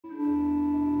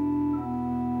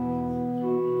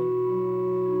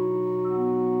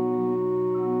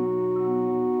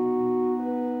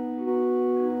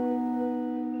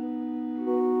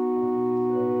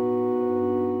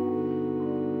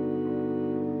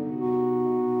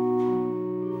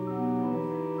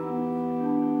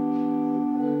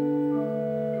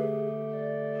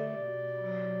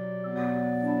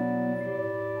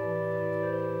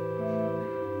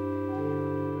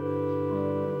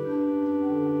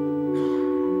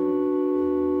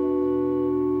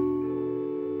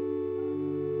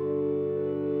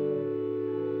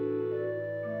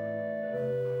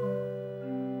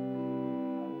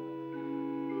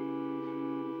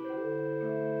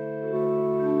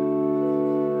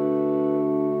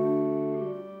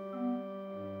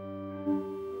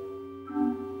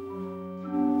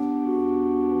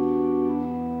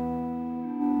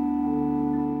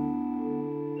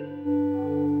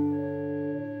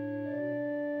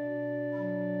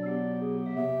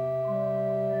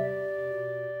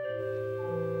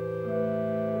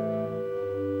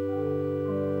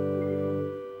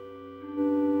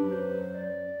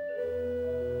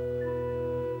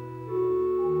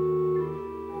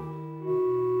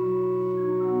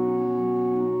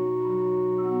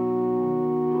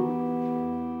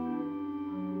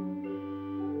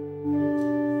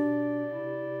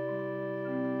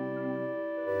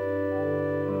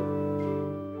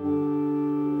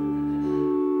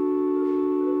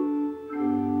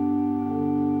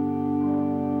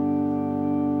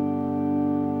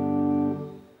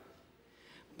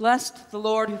Blessed the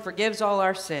Lord who forgives all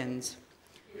our sins.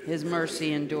 His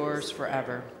mercy endures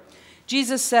forever.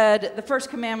 Jesus said, the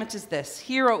first commandment is this: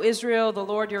 Hear, O Israel, the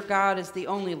Lord your God is the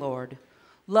only Lord.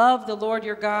 Love the Lord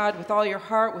your God with all your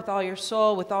heart, with all your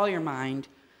soul, with all your mind,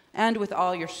 and with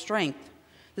all your strength.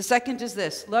 The second is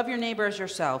this: love your neighbor as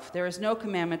yourself. There is no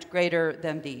commandment greater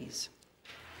than these.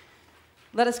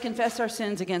 Let us confess our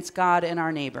sins against God and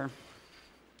our neighbor.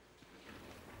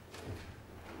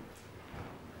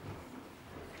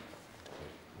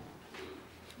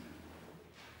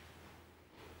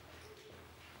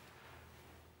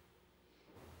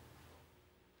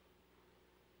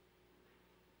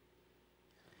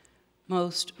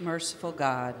 Most merciful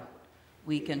God,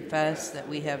 we confess that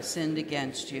we have sinned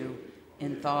against you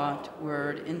in thought,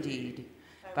 word, and deed,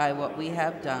 by what we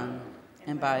have done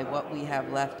and by what we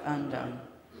have left undone.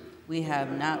 We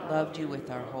have not loved you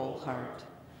with our whole heart.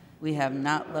 We have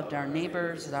not loved our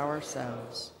neighbors as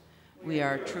ourselves. We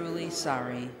are truly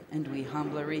sorry, and we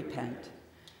humbly repent.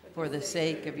 For the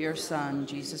sake of your Son,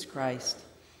 Jesus Christ,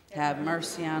 have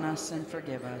mercy on us and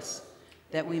forgive us,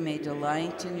 that we may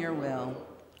delight in your will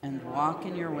and walk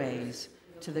in your ways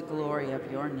to the glory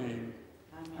of your name.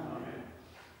 Amen.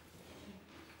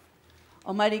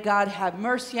 Almighty God, have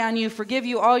mercy on you, forgive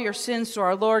you all your sins through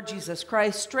our Lord Jesus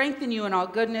Christ, strengthen you in all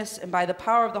goodness, and by the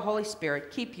power of the Holy Spirit,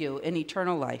 keep you in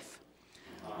eternal life.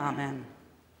 Amen.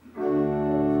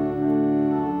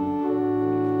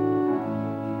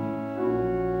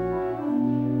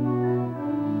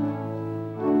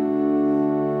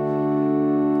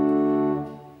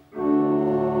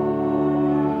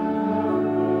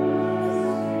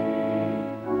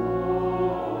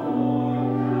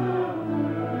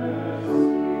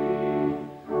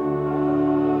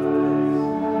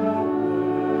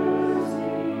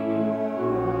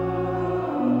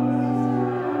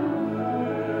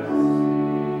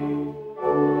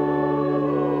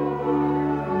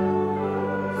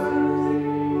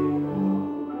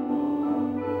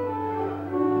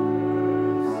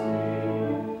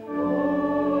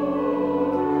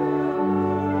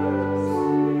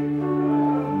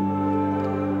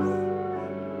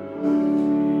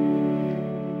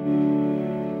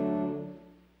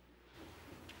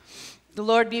 The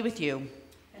Lord be with you.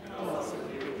 And also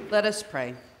with you. Let us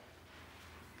pray.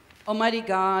 Almighty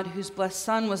God, whose blessed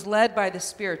Son was led by the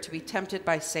Spirit to be tempted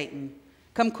by Satan,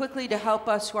 come quickly to help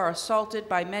us who are assaulted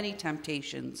by many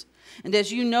temptations. And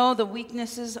as you know the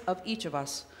weaknesses of each of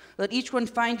us, let each one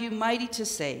find you mighty to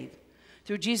save.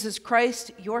 Through Jesus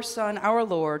Christ, your Son, our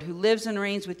Lord, who lives and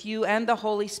reigns with you and the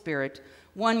Holy Spirit,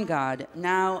 one God,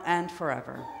 now and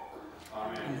forever.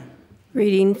 Amen.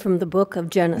 Reading from the book of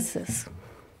Genesis.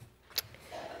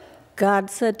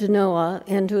 God said to Noah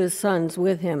and to his sons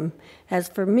with him, "As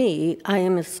for me, I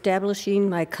am establishing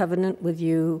my covenant with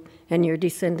you and your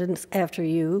descendants after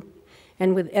you,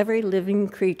 and with every living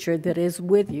creature that is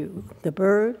with you, the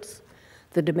birds,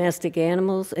 the domestic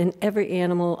animals, and every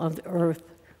animal of the earth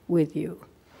with you.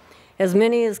 As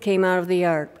many as came out of the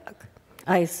ark,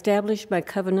 I establish my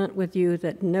covenant with you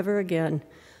that never again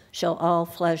shall all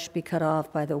flesh be cut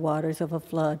off by the waters of a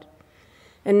flood.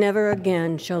 And never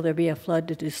again shall there be a flood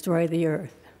to destroy the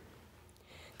earth."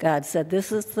 God said,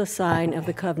 "This is the sign of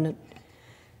the covenant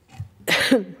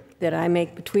that I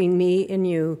make between me and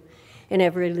you and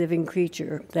every living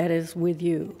creature that is with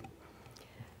you.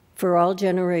 For all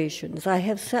generations I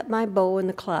have set my bow in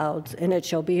the clouds, and it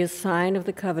shall be a sign of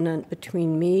the covenant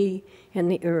between me and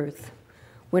the earth.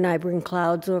 When I bring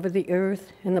clouds over the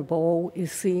earth and the bow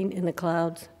is seen in the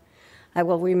clouds, I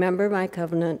will remember my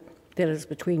covenant that is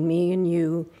between me and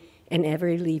you and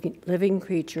every living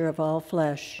creature of all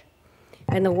flesh.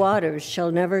 And the waters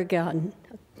shall never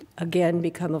again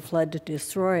become a flood to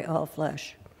destroy all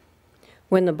flesh.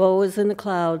 When the bow is in the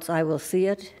clouds, I will see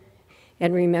it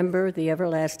and remember the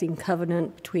everlasting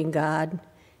covenant between God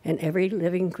and every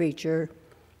living creature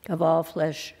of all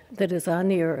flesh that is on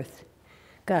the earth."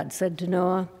 God said to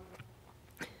Noah,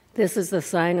 "This is the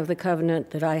sign of the covenant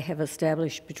that I have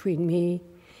established between me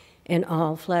and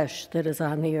all flesh that is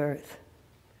on the earth."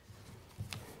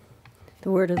 The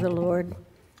word of the Lord.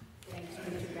 Thanks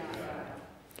be to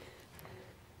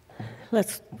God.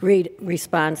 Let's read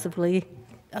responsively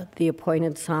the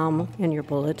appointed psalm in your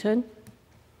bulletin.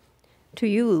 To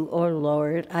you, O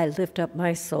Lord, I lift up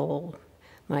my soul.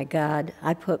 My God,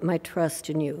 I put my trust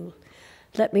in you.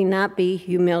 Let me not be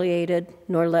humiliated,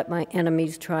 nor let my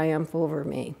enemies triumph over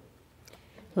me.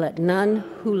 Let none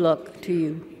who look to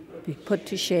you be put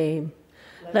to shame.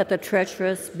 Let the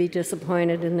treacherous be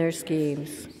disappointed in their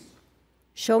schemes.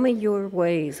 Show me your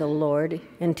ways, O Lord,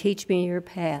 and teach me your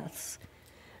paths.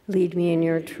 Lead me in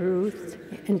your truth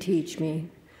and teach me,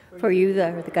 For you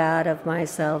are the God of my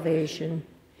salvation.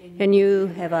 In you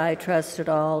have I trusted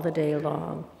all the day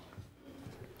long.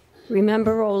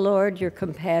 Remember, O Lord, your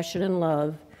compassion and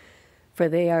love, for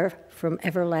they are from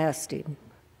everlasting.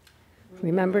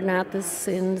 Remember not the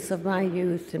sins of my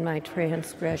youth and my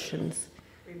transgressions.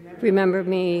 Remember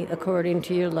me according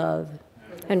to your love,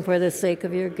 and for the sake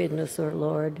of your goodness, O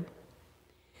Lord.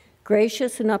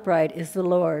 Gracious and upright is the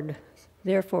Lord.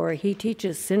 Therefore, he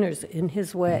teaches sinners in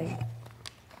his way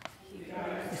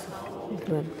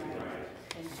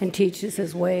and teaches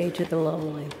his way to the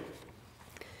lowly.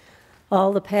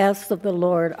 All the paths of the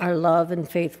Lord are love and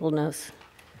faithfulness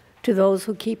to those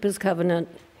who keep his covenant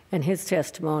and his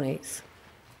testimonies.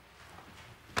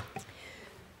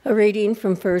 A reading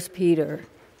from 1 Peter.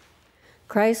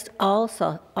 Christ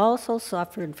also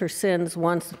suffered for sins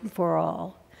once and for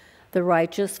all, the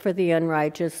righteous for the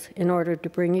unrighteous, in order to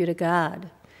bring you to God.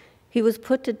 He was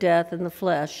put to death in the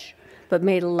flesh, but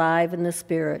made alive in the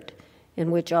Spirit, in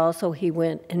which also he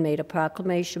went and made a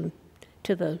proclamation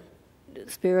to the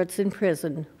spirits in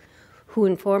prison, who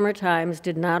in former times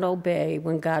did not obey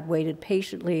when God waited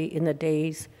patiently in the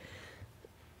days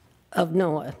of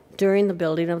Noah, during the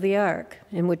building of the ark,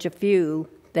 in which a few,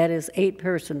 that is 8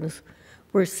 persons,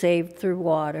 were saved through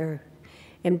water.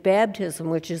 And baptism,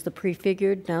 which is the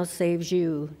prefigured, now saves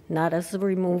you, not as the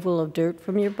removal of dirt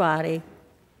from your body,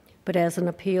 but as an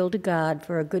appeal to God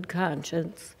for a good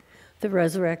conscience. The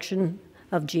resurrection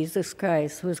of Jesus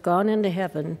Christ, who has gone into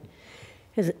heaven,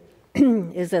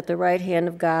 is at the right hand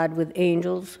of God with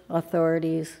angels,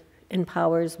 authorities, and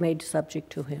powers made subject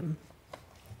to him.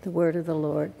 The word of the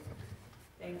Lord.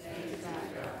 Thanks be to God.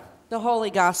 The Holy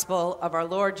Gospel of our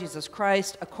Lord Jesus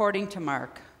Christ according to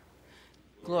Mark.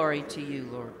 Glory to you,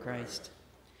 Lord Christ.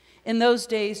 In those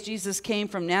days, Jesus came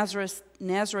from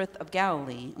Nazareth of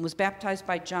Galilee and was baptized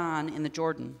by John in the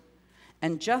Jordan.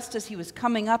 And just as he was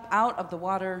coming up out of the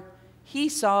water, he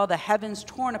saw the heavens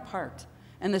torn apart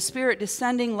and the Spirit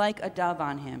descending like a dove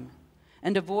on him.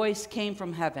 And a voice came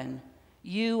from heaven,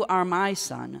 "You are my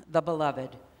Son, the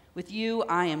beloved. With you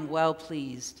I am well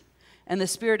pleased." And the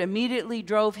Spirit immediately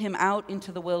drove him out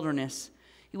into the wilderness.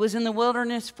 He was in the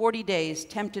wilderness 40 days,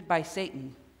 tempted by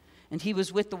Satan. And he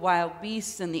was with the wild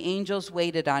beasts, and the angels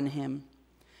waited on him.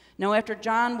 Now after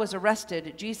John was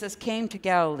arrested, Jesus came to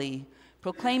Galilee,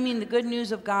 proclaiming the good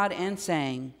news of God and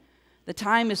saying, "The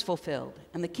time is fulfilled,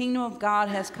 and the kingdom of God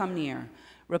has come near.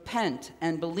 Repent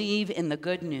and believe in the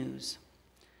good news."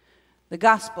 The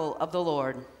Gospel of the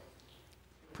Lord.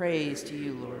 Praise to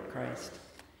you, Lord Christ.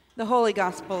 The Holy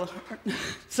Gospel,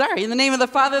 in the name of the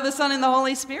Father, the Son, and the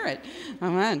Holy Spirit.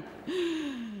 Amen.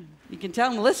 You can tell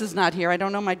Melissa's not here. I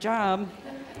don't know my job.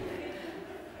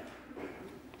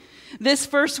 This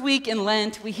first week in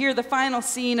Lent, we hear the final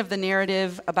scene of the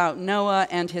narrative about Noah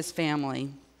and his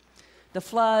family. The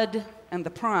flood and the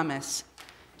promise,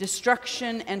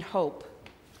 destruction and hope,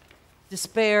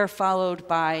 despair followed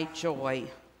by joy.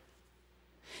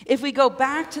 If we go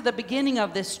back to the beginning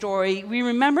of this story, we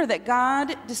remember that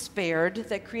God despaired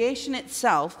that creation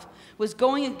itself was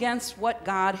going against what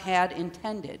God had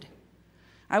intended.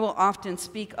 I will often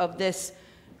speak of this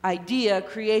idea,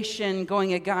 creation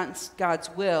going against God's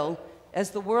will,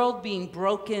 as the world being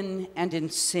broken and in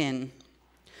sin.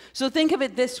 So think of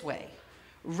it this way.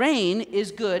 Rain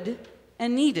is good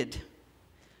and needed.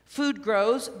 Food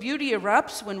grows, beauty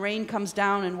erupts when rain comes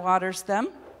down and waters them.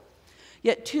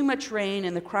 Yet too much rain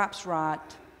and the crops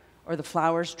rot or the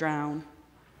flowers drown.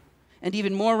 And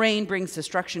even more rain brings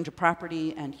destruction to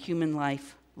property and human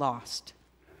life lost.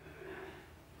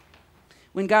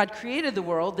 When God created the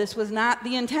world, this was not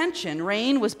the intention.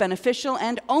 Rain was beneficial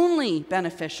and only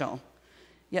beneficial.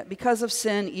 Yet because of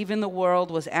sin, even the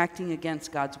world was acting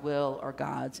against God's will or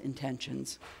God's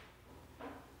intentions.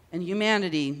 And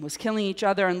humanity was killing each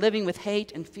other and living with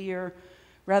hate and fear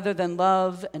rather than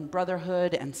love and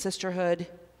brotherhood and sisterhood.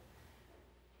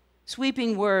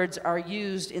 Sweeping words are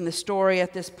used in the story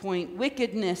at this point: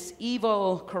 wickedness,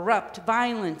 evil, corrupt,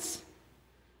 violence.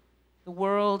 The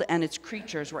world and its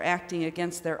creatures were acting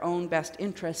against their own best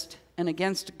interest and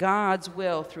against God's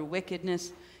will through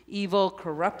wickedness, evil,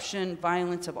 corruption,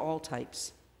 violence of all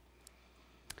types.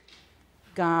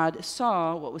 God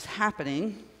saw what was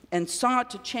happening and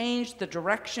sought to change the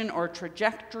direction or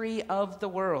trajectory of the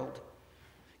world.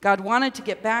 God wanted to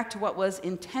get back to what was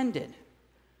intended.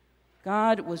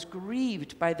 God was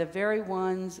grieved by the very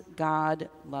ones God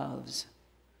loves.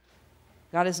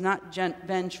 God is not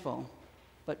vengeful,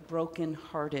 but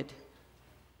broken-hearted.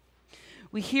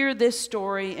 We hear this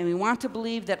story and we want to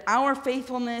believe that our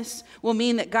faithfulness will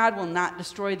mean that God will not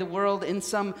destroy the world in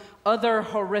some other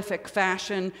horrific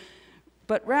fashion,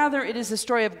 but rather it is the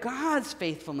story of God's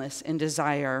faithfulness and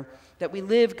desire that we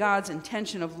live God's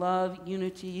intention of love,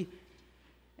 unity,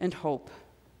 and hope,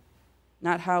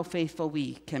 not how faithful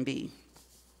we can be.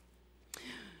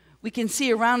 We can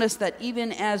see around us that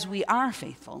even as we are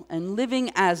faithful and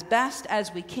living as best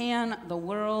as we can, the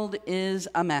world is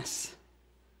a mess.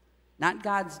 Not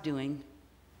God's doing,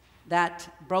 that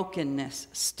brokenness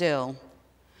still.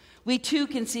 We too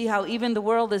can see how even the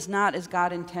world is not as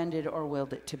God intended or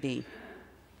willed it to be.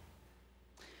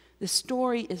 The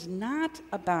story is not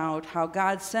about how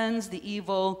God sends the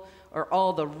evil or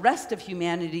all the rest of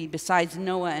humanity besides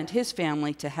Noah and his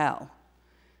family to hell.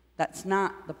 That's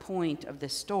not the point of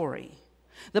this story.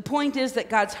 The point is that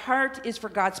God's heart is for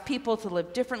God's people to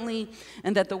live differently,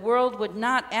 and that the world would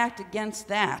not act against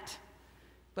that,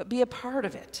 but be a part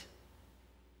of it.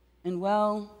 And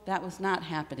well, that was not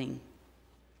happening.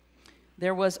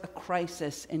 There was a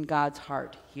crisis in God's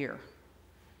heart here.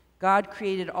 God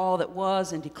created all that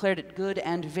was and declared it good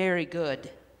and very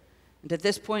good. And at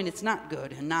this point, it's not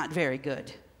good and not very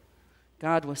good.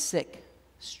 God was sick,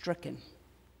 stricken.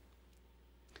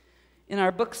 In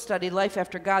our book study, Life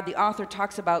After God, the author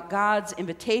talks about God's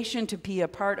invitation to be a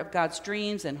part of God's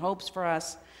dreams and hopes for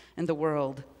us and the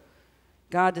world.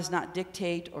 God does not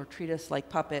dictate or treat us like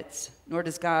puppets, nor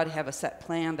does God have a set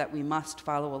plan that we must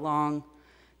follow along.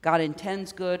 God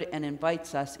intends good and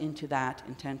invites us into that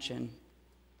intention.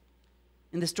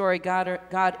 In the story,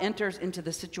 God enters into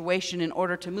the situation in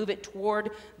order to move it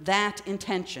toward that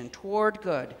intention, toward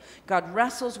good. God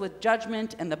wrestles with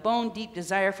judgment and the bone-deep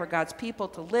desire for God's people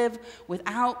to live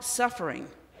without suffering.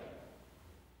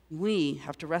 We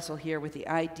have to wrestle here with the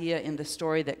idea in the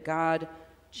story that God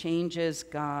changes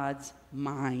God's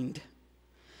mind.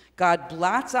 God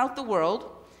blots out the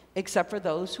world, except for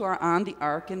those who are on the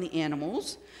ark and the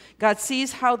animals. God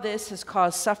sees how this has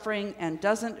caused suffering and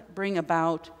doesn't bring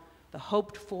about the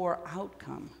hoped-for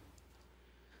outcome.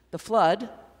 The flood,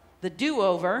 the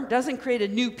do-over, doesn't create a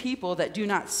new people that do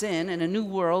not sin and a new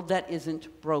world that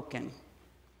isn't broken.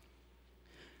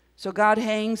 So God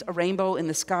hangs a rainbow in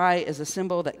the sky as a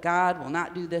symbol that God will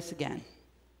not do this again.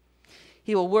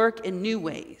 He will work in new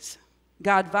ways.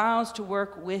 God vows to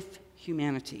work with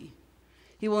humanity.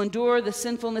 He will endure the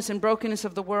sinfulness and brokenness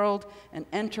of the world and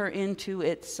enter into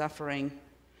its suffering.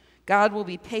 God will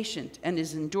be patient, and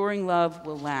his enduring love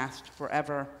will last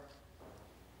forever.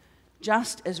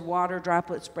 Just as water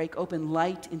droplets break open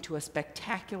light into a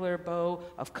spectacular bow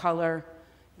of color,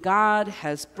 God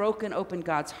has broken open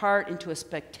God's heart into a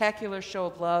spectacular show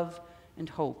of love and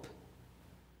hope.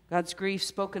 God's grief,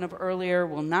 spoken of earlier,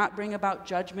 will not bring about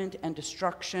judgment and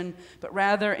destruction, but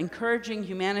rather encouraging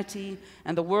humanity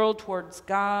and the world towards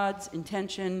God's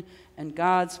intention and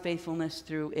God's faithfulness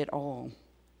through it all.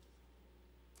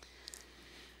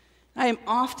 I am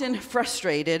often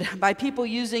frustrated by people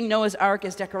using Noah's Ark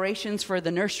as decorations for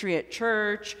the nursery at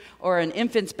church or an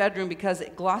infant's bedroom because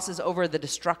it glosses over the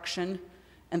destruction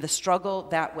and the struggle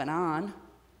that went on.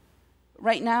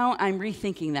 Right now, I'm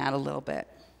rethinking that a little bit.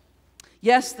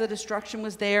 Yes, the destruction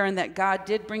was there and that God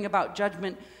did bring about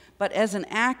judgment, but as an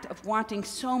act of wanting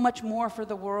so much more for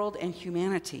the world and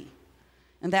humanity.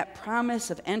 And that promise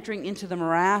of entering into the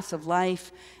morass of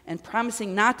life and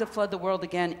promising not to flood the world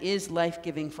again is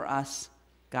life-giving for us,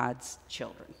 God's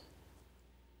children.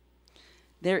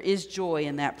 There is joy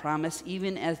in that promise,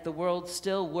 even as the world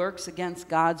still works against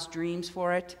God's dreams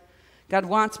for it. God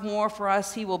wants more for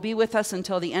us. He will be with us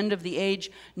until the end of the age,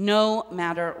 no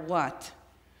matter what.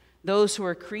 Those who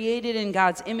are created in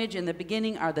God's image in the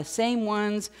beginning are the same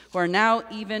ones who are now,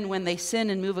 even when they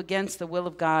sin and move against the will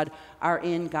of God, are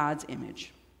in God's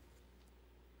image.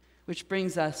 Which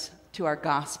brings us to our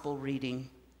gospel reading.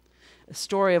 A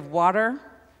story of water,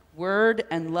 word,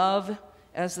 and love,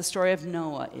 as the story of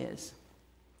Noah is.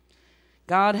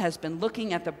 God has been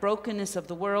looking at the brokenness of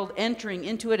the world, entering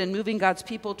into it and moving God's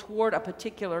people toward a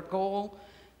particular goal,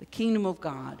 the kingdom of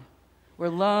God, where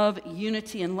love,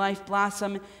 unity, and life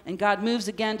blossom, and God moves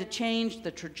again to change the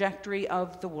trajectory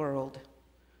of the world.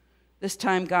 This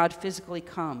time, God physically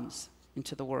comes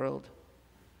into the world.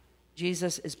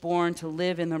 Jesus is born to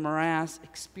live in the morass,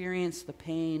 experience the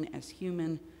pain as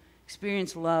human,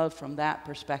 experience love from that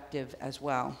perspective as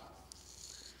well.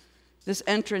 This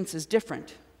entrance is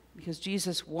different because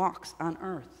Jesus walks on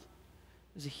earth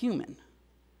as a human,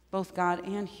 both God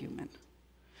and human.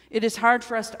 It is hard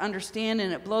for us to understand,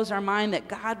 and it blows our mind that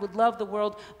God would love the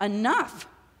world enough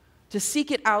to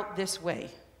seek it out this way.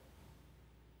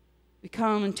 We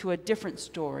come into a different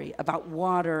story about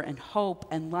water and hope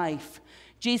and life.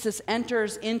 Jesus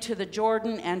enters into the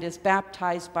Jordan and is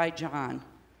baptized by John.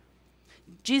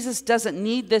 Jesus doesn't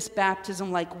need this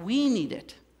baptism like we need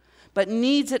it, but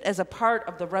needs it as a part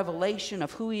of the revelation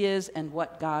of who he is and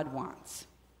what God wants.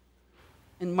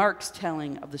 In Mark's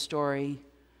telling of the story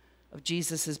of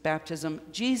Jesus' baptism,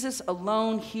 Jesus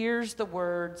alone hears the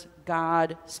words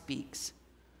God speaks.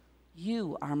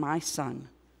 You are my Son,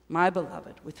 my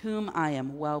beloved, with whom I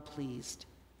am well pleased.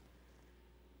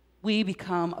 We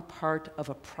become a part of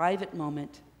a private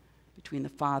moment between the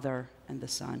Father and the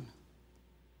Son.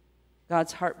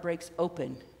 God's heart breaks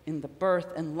open in the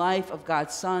birth and life of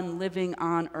God's Son living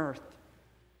on earth.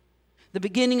 The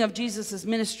beginning of Jesus'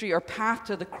 ministry or path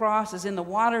to the cross is in the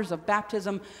waters of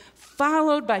baptism,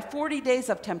 followed by 40 days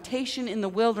of temptation in the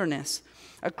wilderness,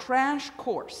 a crash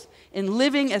course in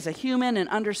living as a human and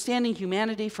understanding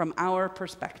humanity from our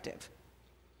perspective.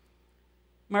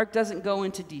 Mark doesn't go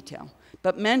into detail,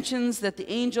 but mentions that the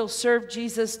angel served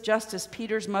Jesus just as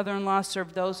Peter's mother-in-law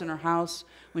served those in her house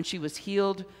when she was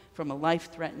healed from a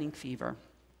life-threatening fever.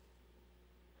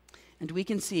 And we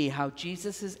can see how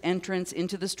Jesus' entrance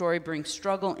into the story brings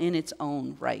struggle in its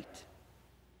own right.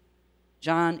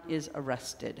 John is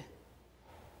arrested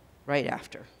right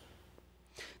after.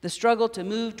 The struggle to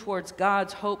move towards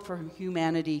God's hope for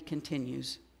humanity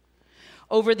continues.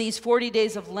 Over these 40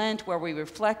 days of Lent, where we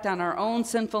reflect on our own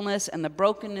sinfulness and the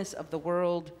brokenness of the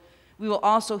world, we will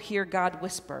also hear God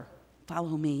whisper,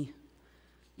 "Follow me.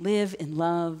 Live in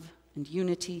love and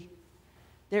unity.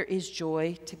 There is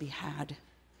joy to be had.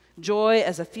 Joy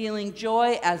as a feeling,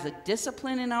 joy as a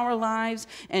discipline in our lives,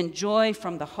 and joy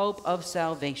from the hope of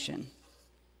salvation."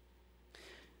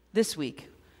 This week,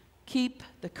 keep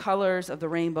the colors of the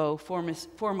rainbow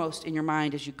foremost in your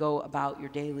mind as you go about your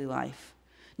daily life.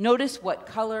 Notice what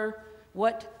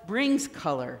brings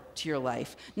color to your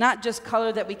life. Not just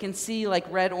color that we can see like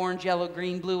red, orange, yellow,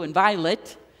 green, blue, and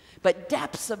violet, but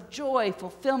depths of joy,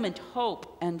 fulfillment,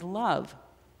 hope, and love.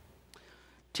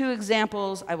 2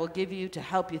 examples I will give you to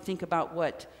help you think about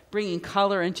what bringing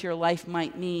color into your life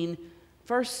might mean.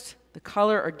 First, the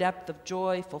color or depth of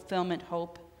joy, fulfillment,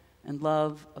 hope, and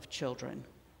love of children.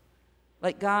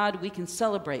 Like God, we can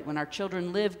celebrate when our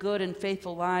children live good and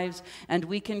faithful lives, and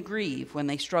we can grieve when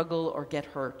they struggle or get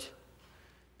hurt.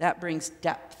 That brings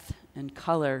depth and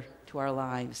color to our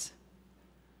lives.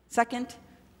 Second,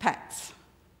 pets.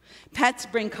 Pets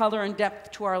bring color and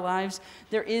depth to our lives.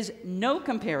 There is no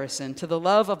comparison to the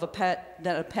love of a pet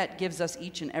that a pet gives us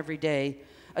each and every day.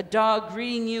 A dog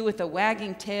greeting you with a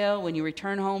wagging tail when you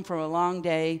return home from a long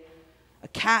day. A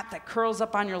cat that curls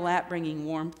up on your lap bringing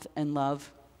warmth and love.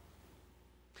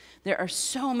 There are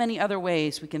so many other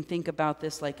ways we can think about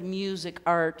this, like music,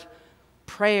 art,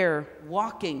 prayer,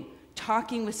 walking,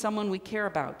 talking with someone we care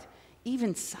about,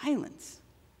 even silence,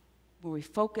 where we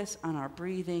focus on our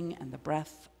breathing and the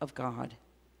breath of God.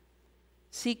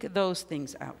 Seek those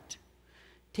things out.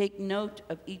 Take note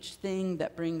of each thing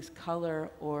that brings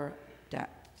color or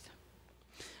depth.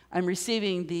 I'm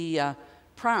receiving the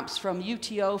prompts from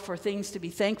UTO for things to be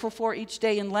thankful for each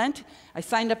day in Lent. I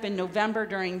signed up in November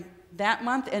during that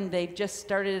month, and they've just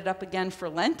started it up again for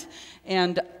Lent.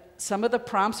 And some of the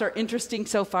prompts are interesting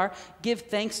so far. Give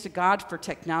thanks to God for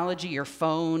technology, your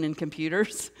phone and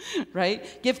computers,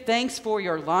 right? Give thanks for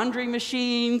your laundry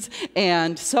machines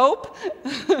and soap,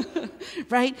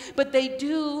 right? But they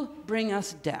do bring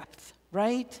us depth,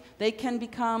 right? They can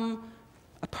become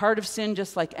a part of sin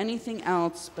just like anything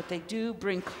else, but they do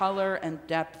bring color and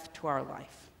depth to our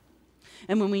life.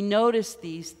 And when we notice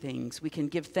these things, we can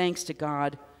give thanks to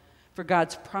God for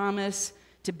God's promise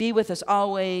to be with us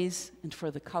always, and for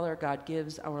the color God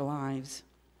gives our lives.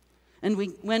 And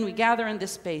when we gather in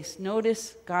this space,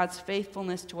 notice God's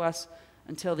faithfulness to us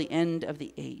until the end of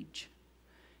the age.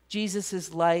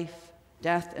 Jesus' life,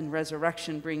 death, and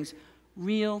resurrection brings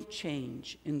real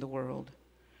change in the world.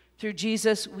 Through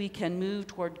Jesus, we can move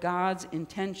toward God's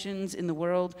intentions in the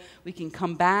world. We can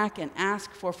come back and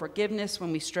ask for forgiveness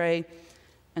when we stray,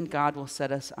 and God will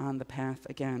set us on the path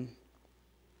again.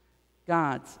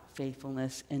 God's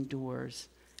faithfulness endures,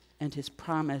 and his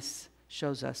promise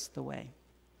shows us the way.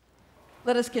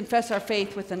 Let us confess our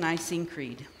faith with the Nicene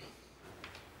Creed.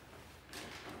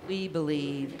 We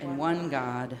believe in one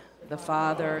God, the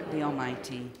Father, the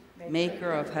Almighty,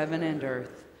 maker of heaven and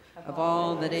earth, of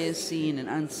all that is seen and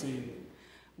unseen.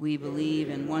 We believe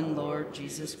in one Lord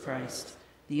Jesus Christ,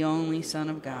 the only Son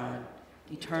of God,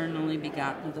 eternally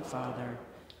begotten of the Father,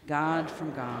 God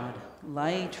from God,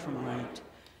 light from light,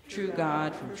 true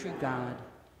God from true God,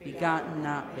 begotten,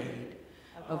 not made,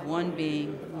 of one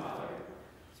being,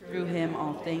 through him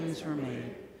all things were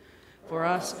made. For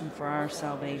us and for our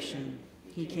salvation,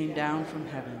 he came down from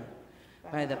heaven.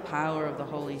 By the power of the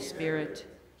Holy Spirit,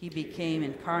 he became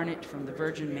incarnate from the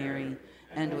Virgin Mary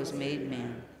and was made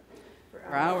man.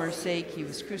 For our sake he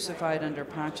was crucified under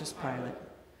Pontius Pilate.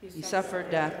 He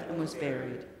suffered death and was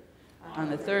buried. On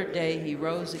the third day he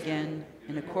rose again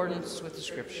in accordance with the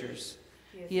Scriptures.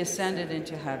 He ascended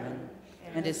into heaven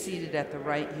and is seated at the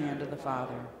right hand of the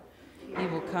Father. He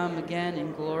will come again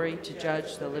in glory to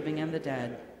judge the living and the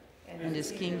dead, and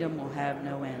his kingdom will have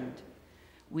no end.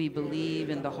 We believe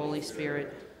in the Holy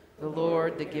Spirit, the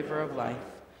Lord, the giver of life,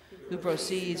 who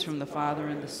proceeds from the Father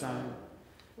and the Son.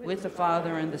 With the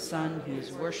Father and the Son, he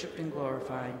is worshipped and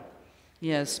glorified. He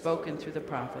has spoken through the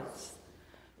prophets.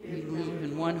 We believe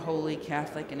in one holy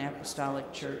Catholic and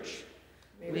Apostolic Church.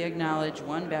 We acknowledge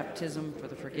one baptism for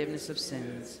the forgiveness of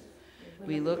sins.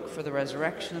 We look for the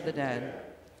resurrection of the dead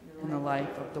and the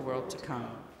life of the world to come.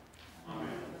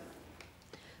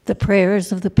 The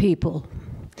prayers of the people.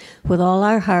 With all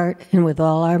our heart and with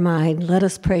all our mind, let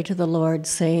us pray to the Lord,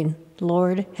 saying,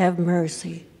 Lord, have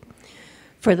mercy.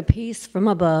 For the peace from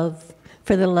above,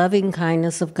 for the loving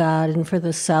kindness of God, and for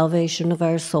the salvation of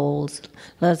our souls,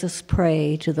 let us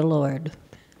pray to the Lord.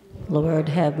 Lord,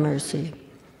 have mercy.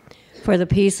 For the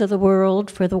peace of the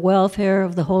world, for the welfare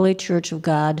of the Holy Church of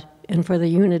God, and for the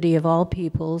unity of all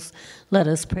peoples, let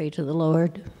us pray to the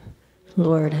Lord.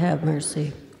 Lord, have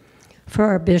mercy. For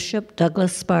our Bishop,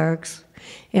 Douglas Sparks,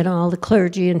 and all the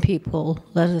clergy and people,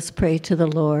 let us pray to the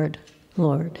Lord.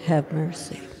 Lord, have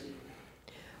mercy.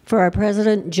 For our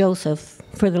President Joseph,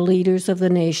 for the leaders of the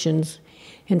nations,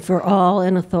 and for all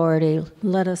in authority,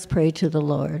 let us pray to the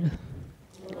Lord.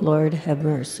 Lord, have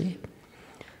mercy.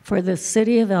 For the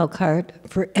city of Elkhart,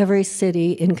 for every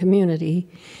city and community,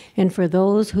 and for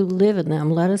those who live in them,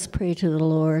 let us pray to the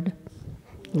Lord.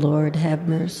 Lord, have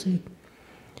mercy.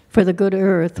 For the good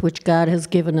earth which God has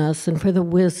given us, and for the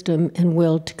wisdom and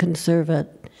will to conserve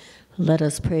it, let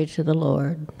us pray to the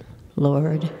Lord.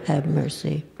 Lord, have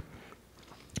mercy.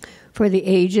 For the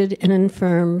aged and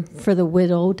infirm, for the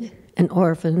widowed and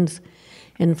orphans,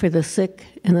 and for the sick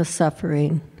and the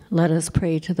suffering, let us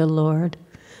pray to the Lord.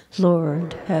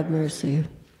 Lord, have mercy.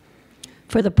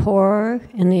 For the poor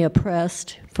and the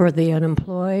oppressed, for the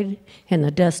unemployed and the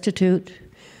destitute,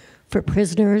 for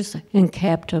prisoners and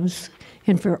captives,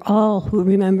 and for all who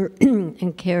remember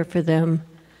and care for them,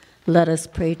 let us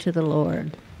pray to the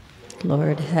Lord.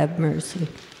 Lord, have mercy.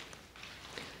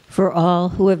 For all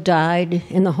who have died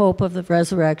in the hope of the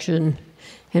resurrection,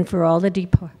 and for all the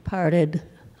departed,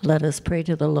 let us pray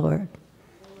to the Lord.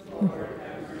 Lord,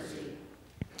 have mercy.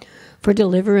 For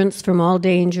deliverance from all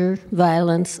danger,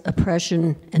 violence,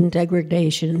 oppression, and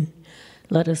degradation,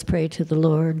 let us pray to the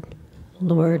Lord.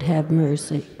 Lord, have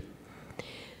mercy.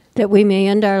 That we may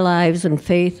end our lives in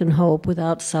faith and hope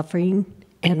without suffering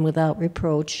and without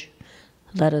reproach,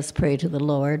 let us pray to the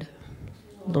Lord.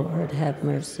 Lord, have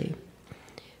mercy.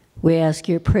 We ask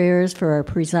your prayers for our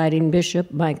presiding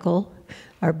Bishop, Michael,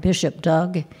 our Bishop,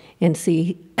 Doug, and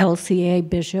LCA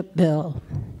Bishop, Bill.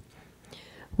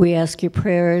 We ask your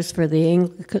prayers for the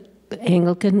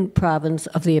Anglican province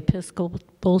of the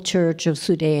Episcopal Church of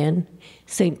Sudan,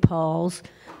 St. Paul's,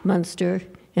 Munster,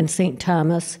 and St.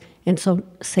 Thomas, and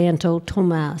Santo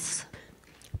Tomas,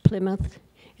 Plymouth,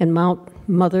 and Mount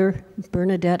Mother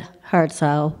Bernadette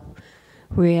Hartzau.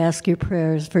 We ask your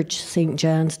prayers for St.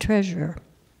 John's Treasurer.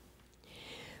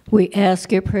 We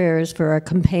ask your prayers for our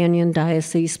companion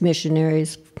diocese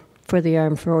missionaries, for the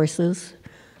armed forces,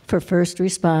 for first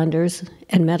responders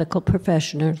and medical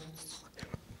professionals,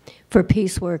 for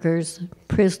peace workers,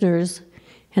 prisoners,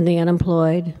 and the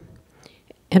unemployed,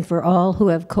 and for all who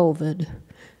have COVID,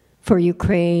 for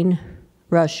Ukraine,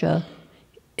 Russia,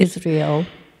 Israel,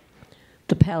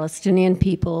 the Palestinian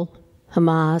people,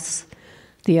 Hamas,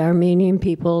 the Armenian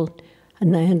people,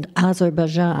 and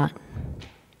Azerbaijan.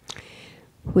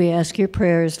 We ask your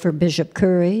prayers for Bishop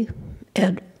Curry,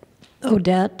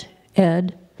 Odette,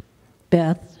 Ed,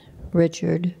 Beth,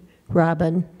 Richard,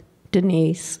 Robin,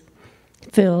 Denise,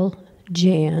 Phil,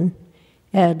 Jan,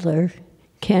 Adler,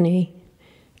 Kenny,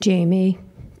 Jamie,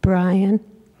 Brian,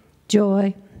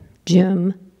 Joy,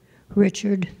 Jim,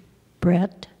 Richard,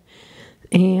 Brett,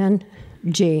 Ann,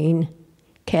 Jane,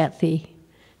 Kathy,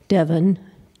 Devin,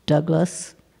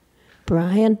 Douglas,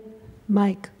 Brian,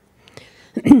 Mike,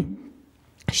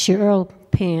 Cheryl,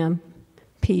 Pam,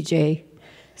 PJ,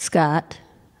 Scott,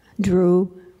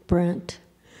 Drew, Brent,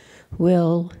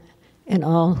 Will, and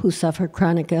all who suffer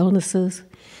chronic illnesses,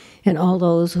 and all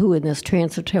those who in this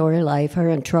transitory life are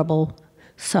in trouble,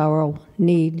 sorrow,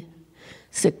 need,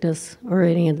 sickness, or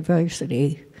any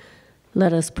adversity.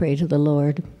 Let us pray to the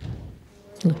Lord.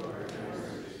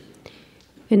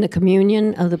 In the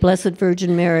communion of the Blessed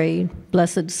Virgin Mary,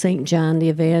 Blessed St. John the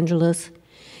Evangelist,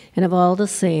 and of all the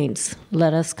saints,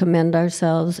 let us commend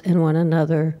ourselves and one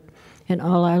another and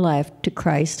all our life to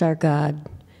Christ our God.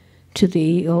 To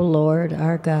thee, O Lord,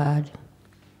 our God.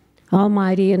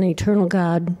 Almighty and eternal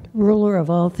God, ruler of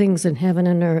all things in heaven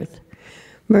and earth,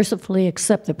 mercifully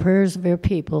accept the prayers of your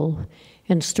people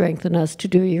and strengthen us to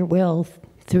do your will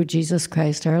through Jesus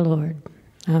Christ our Lord.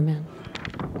 Amen.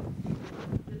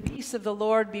 The peace of the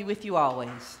Lord be with you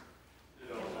always.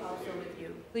 Also with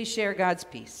you. Please share God's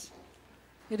peace.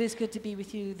 It is good to be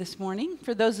with you this morning.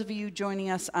 For those of you joining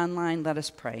us online, let us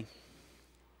pray.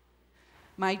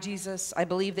 My Jesus, I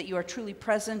believe that you are truly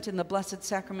present in the blessed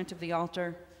sacrament of the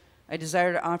altar. I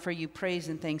desire to offer you praise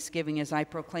and thanksgiving as I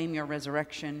proclaim your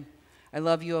resurrection. I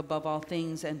love you above all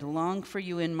things and long for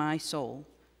you in my soul.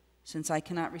 Since I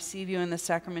cannot receive you in the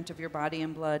sacrament of your body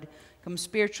and blood, come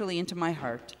spiritually into my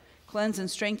heart. Cleanse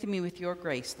and strengthen me with your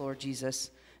grace, Lord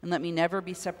Jesus, and let me never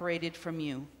be separated from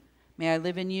you. May I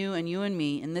live in you and you in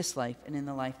me in this life and in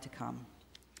the life to come.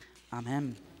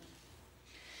 Amen.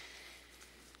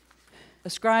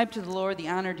 Ascribe to the Lord the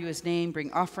honor due his name,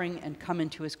 bring offering, and come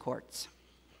into his courts.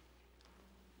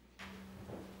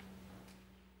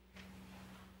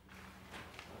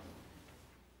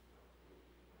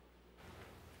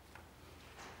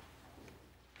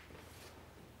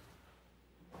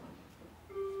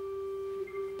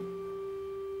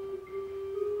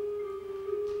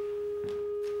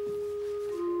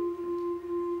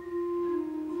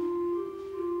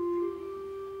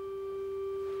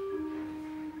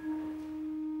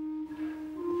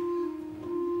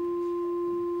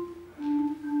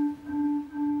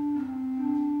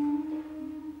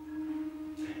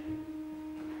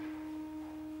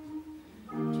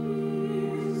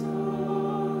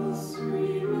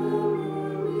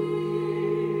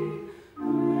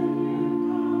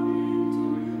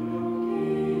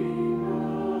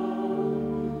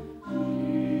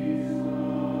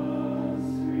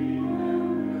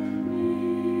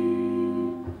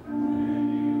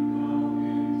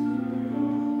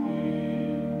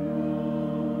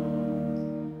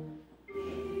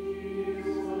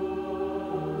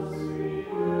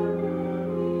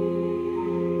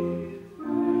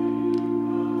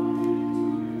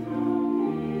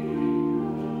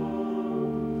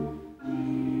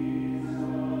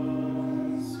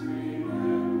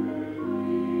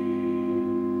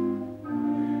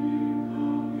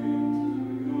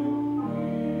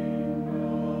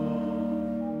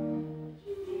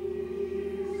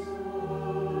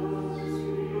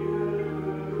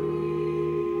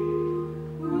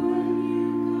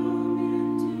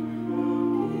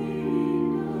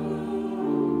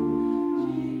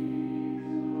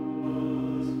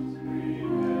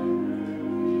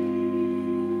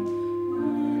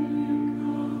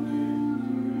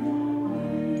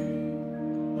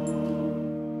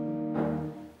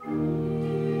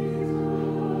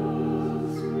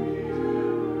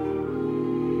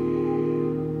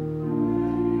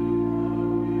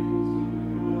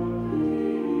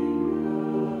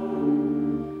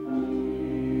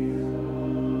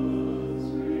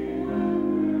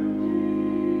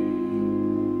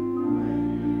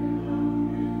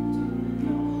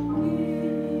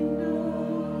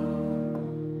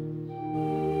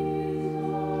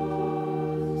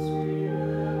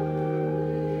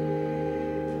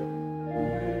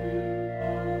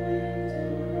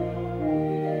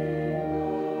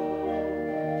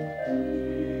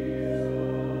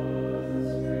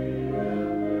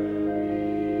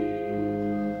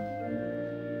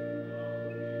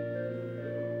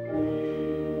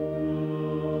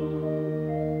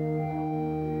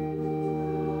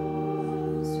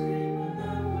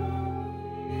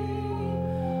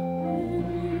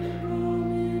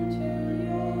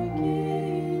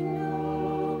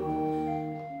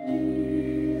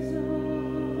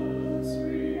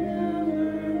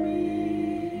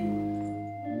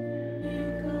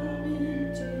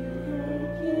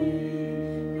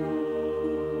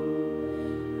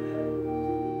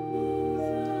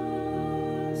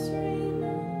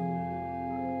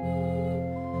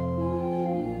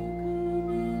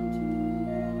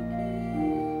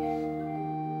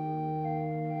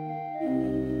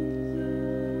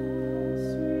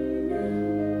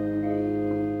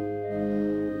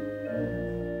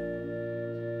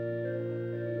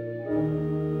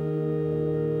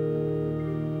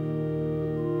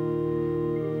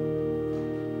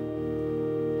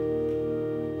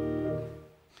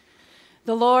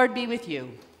 The Lord be with you.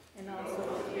 And also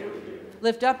with you.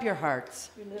 Lift up your hearts.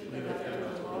 We lift them up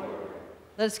to the Lord.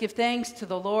 Let us give thanks to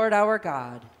the Lord our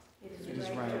God. It is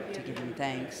right to give him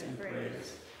thanks and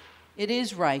praise. It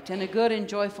is right and a good and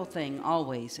joyful thing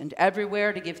always and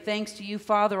everywhere to give thanks to you,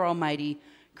 Father Almighty,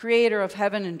 creator of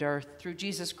heaven and earth, through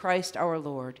Jesus Christ our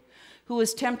Lord, who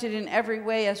was tempted in every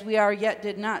way as we are, yet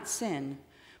did not sin.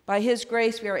 By his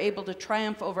grace we are able to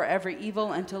triumph over every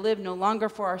evil and to live no longer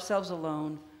for ourselves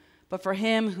alone, but for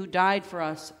him who died for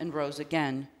us and rose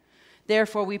again.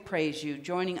 Therefore we praise you,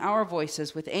 joining our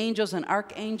voices with angels and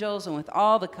archangels and with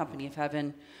all the company of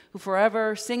heaven, who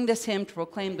forever sing this hymn to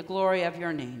proclaim the glory of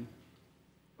your name.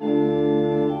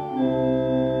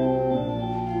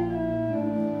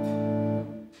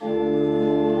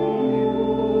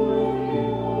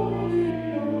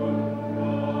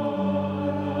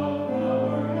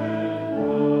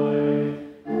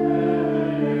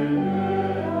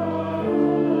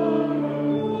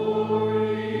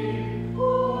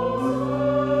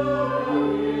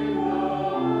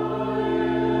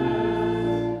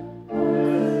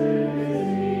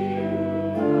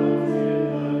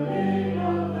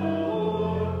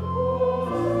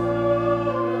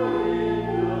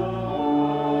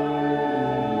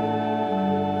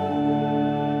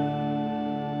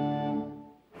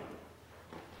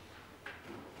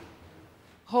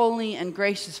 Holy and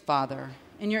gracious Father,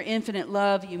 in your infinite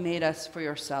love you made us for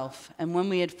yourself, and when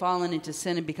we had fallen into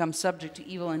sin and become subject to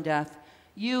evil and death,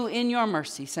 you, in your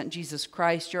mercy, sent Jesus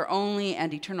Christ, your only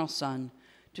and eternal Son,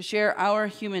 to share our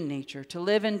human nature, to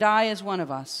live and die as one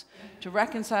of us, to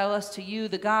reconcile us to you,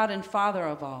 the God and Father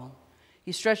of all.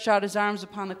 He stretched out his arms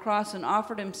upon the cross and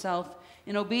offered himself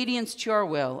in obedience to your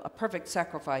will, a perfect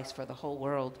sacrifice for the whole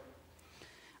world.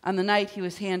 On the night he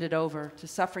was handed over to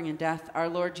suffering and death, our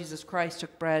Lord Jesus Christ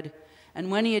took bread,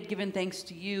 and when he had given thanks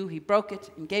to you, he broke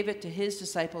it and gave it to his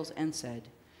disciples and said,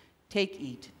 "Take,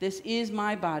 eat. This is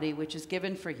my body, which is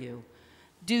given for you.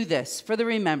 Do this for the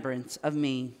remembrance of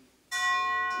me."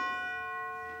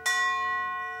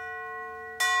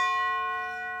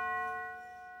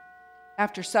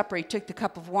 After supper, he took the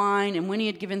cup of wine, and when he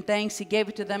had given thanks, he gave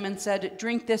it to them and said,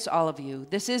 "Drink this, all of you.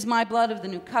 This is my blood of the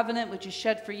new covenant, which is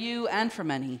shed for you and for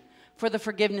many, for the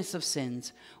forgiveness of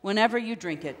sins. Whenever you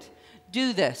drink it,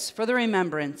 do this for the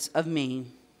remembrance of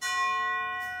me."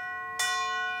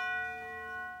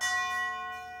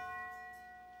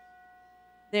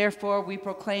 Therefore, we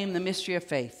proclaim the mystery of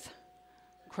faith.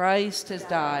 Christ has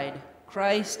died.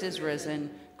 Christ is risen.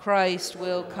 Christ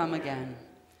will come again.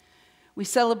 We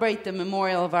celebrate the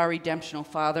memorial of our redemption, O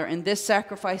Father, in this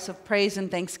sacrifice of praise and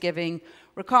thanksgiving,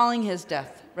 recalling his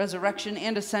death, resurrection,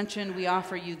 and ascension. We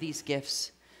offer you these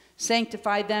gifts.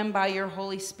 Sanctify them by your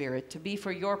Holy Spirit to be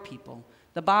for your people,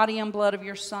 the body and blood of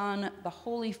your Son, the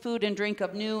holy food and drink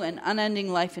of new and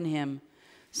unending life in him.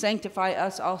 Sanctify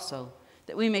us also,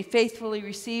 that we may faithfully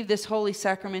receive this holy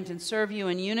sacrament and serve you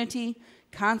in unity,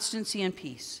 constancy, and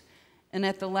peace. And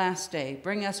at the last day,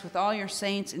 bring us with all your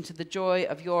saints into the joy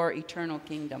of your eternal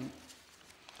kingdom.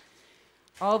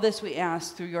 All this we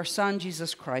ask through your Son,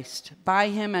 Jesus Christ, by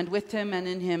him and with him and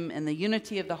in him, in the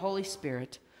unity of the Holy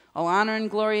Spirit. All honor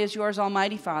and glory is yours,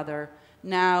 Almighty Father,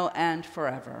 now and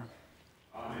forever.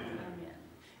 Amen.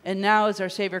 And now, as our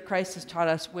Savior Christ has taught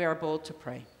us, we are bold to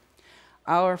pray.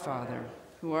 Our Father,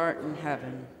 who art in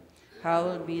heaven,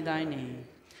 hallowed be thy name.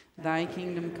 Thy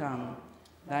kingdom come,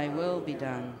 thy will be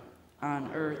done,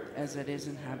 on earth as it is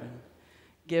in heaven.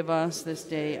 Give us this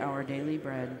day our daily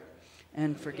bread,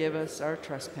 and forgive us our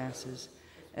trespasses,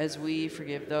 as we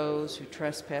forgive those who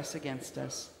trespass against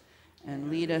us. And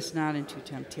lead us not into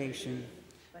temptation,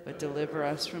 but deliver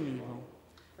us from evil.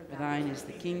 For thine is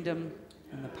the kingdom,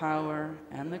 and the power,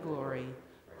 and the glory,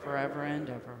 forever and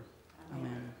ever.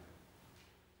 Amen.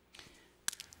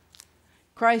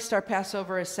 Christ, our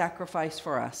Passover, is sacrificed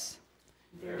for us.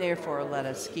 Therefore, let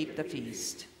us keep the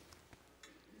feast.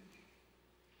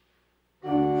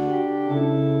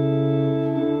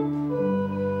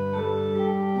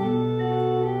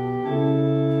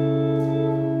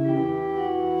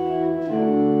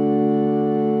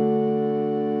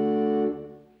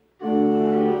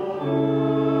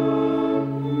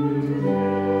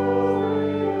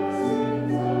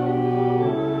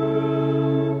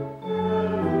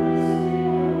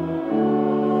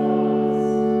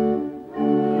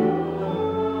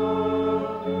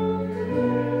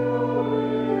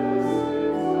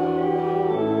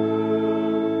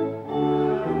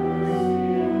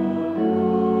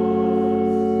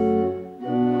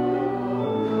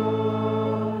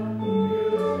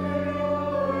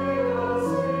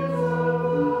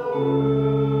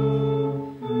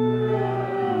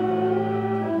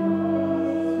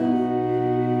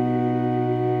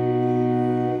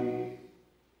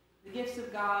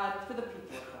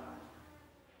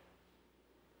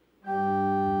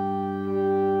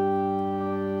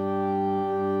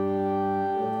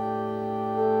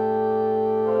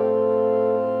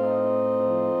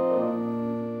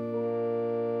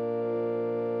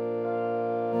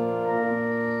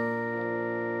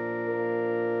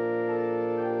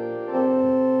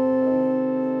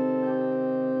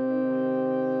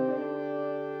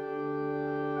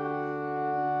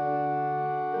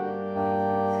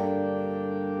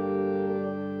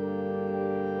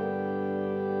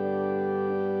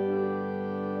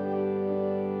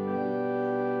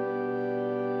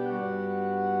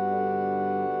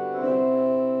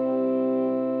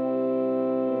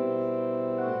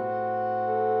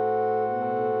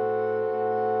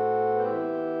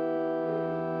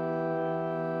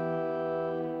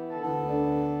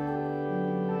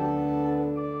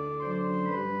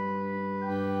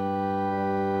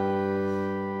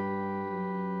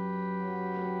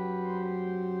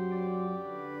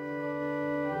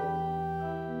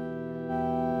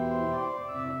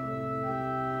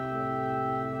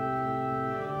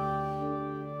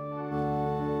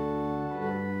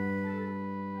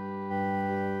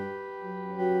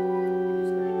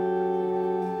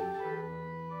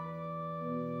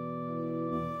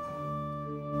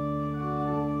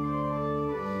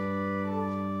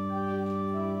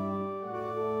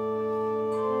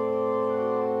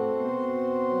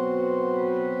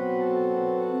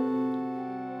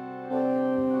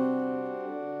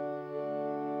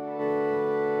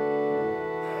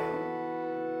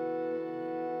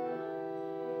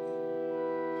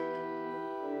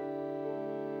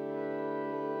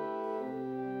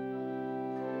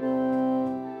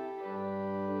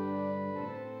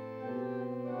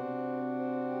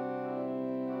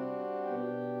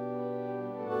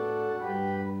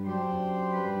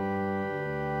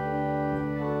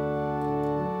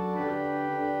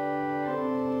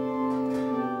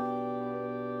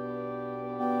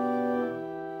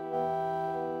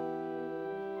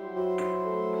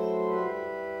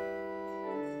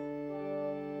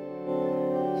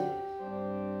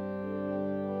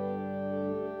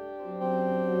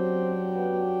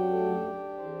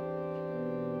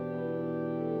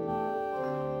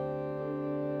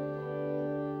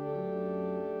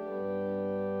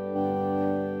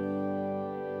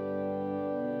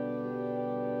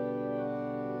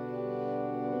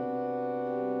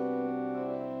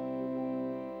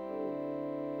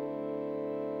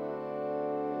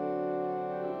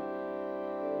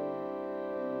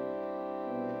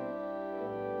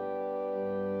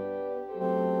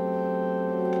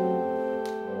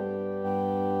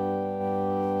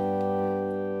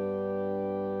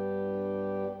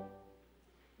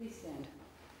 Please stand.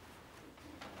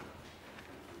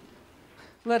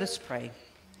 Let us pray.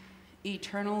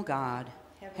 Eternal God,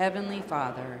 Heavenly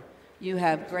Father, you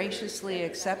have graciously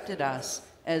accepted us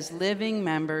as living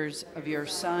members of your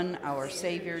Son, our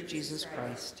Savior, Jesus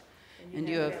Christ, and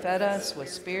you have fed us with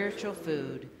spiritual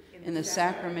food in the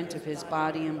sacrament of his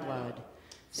body and blood.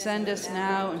 Send us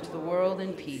now into the world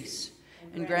in peace,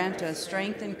 and grant us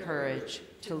strength and courage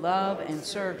to love and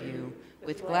serve you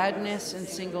with gladness and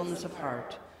singleness of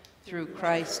heart, through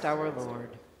Christ our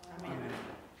Lord. Amen.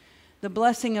 The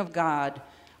blessing of God,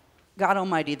 God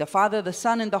Almighty, the Father, the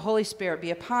Son, and the Holy Spirit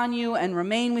be upon you and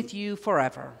remain with you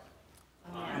forever.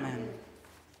 Amen.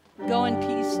 Go in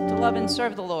peace to love and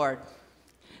serve the Lord.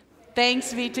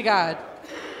 Thanks be to God.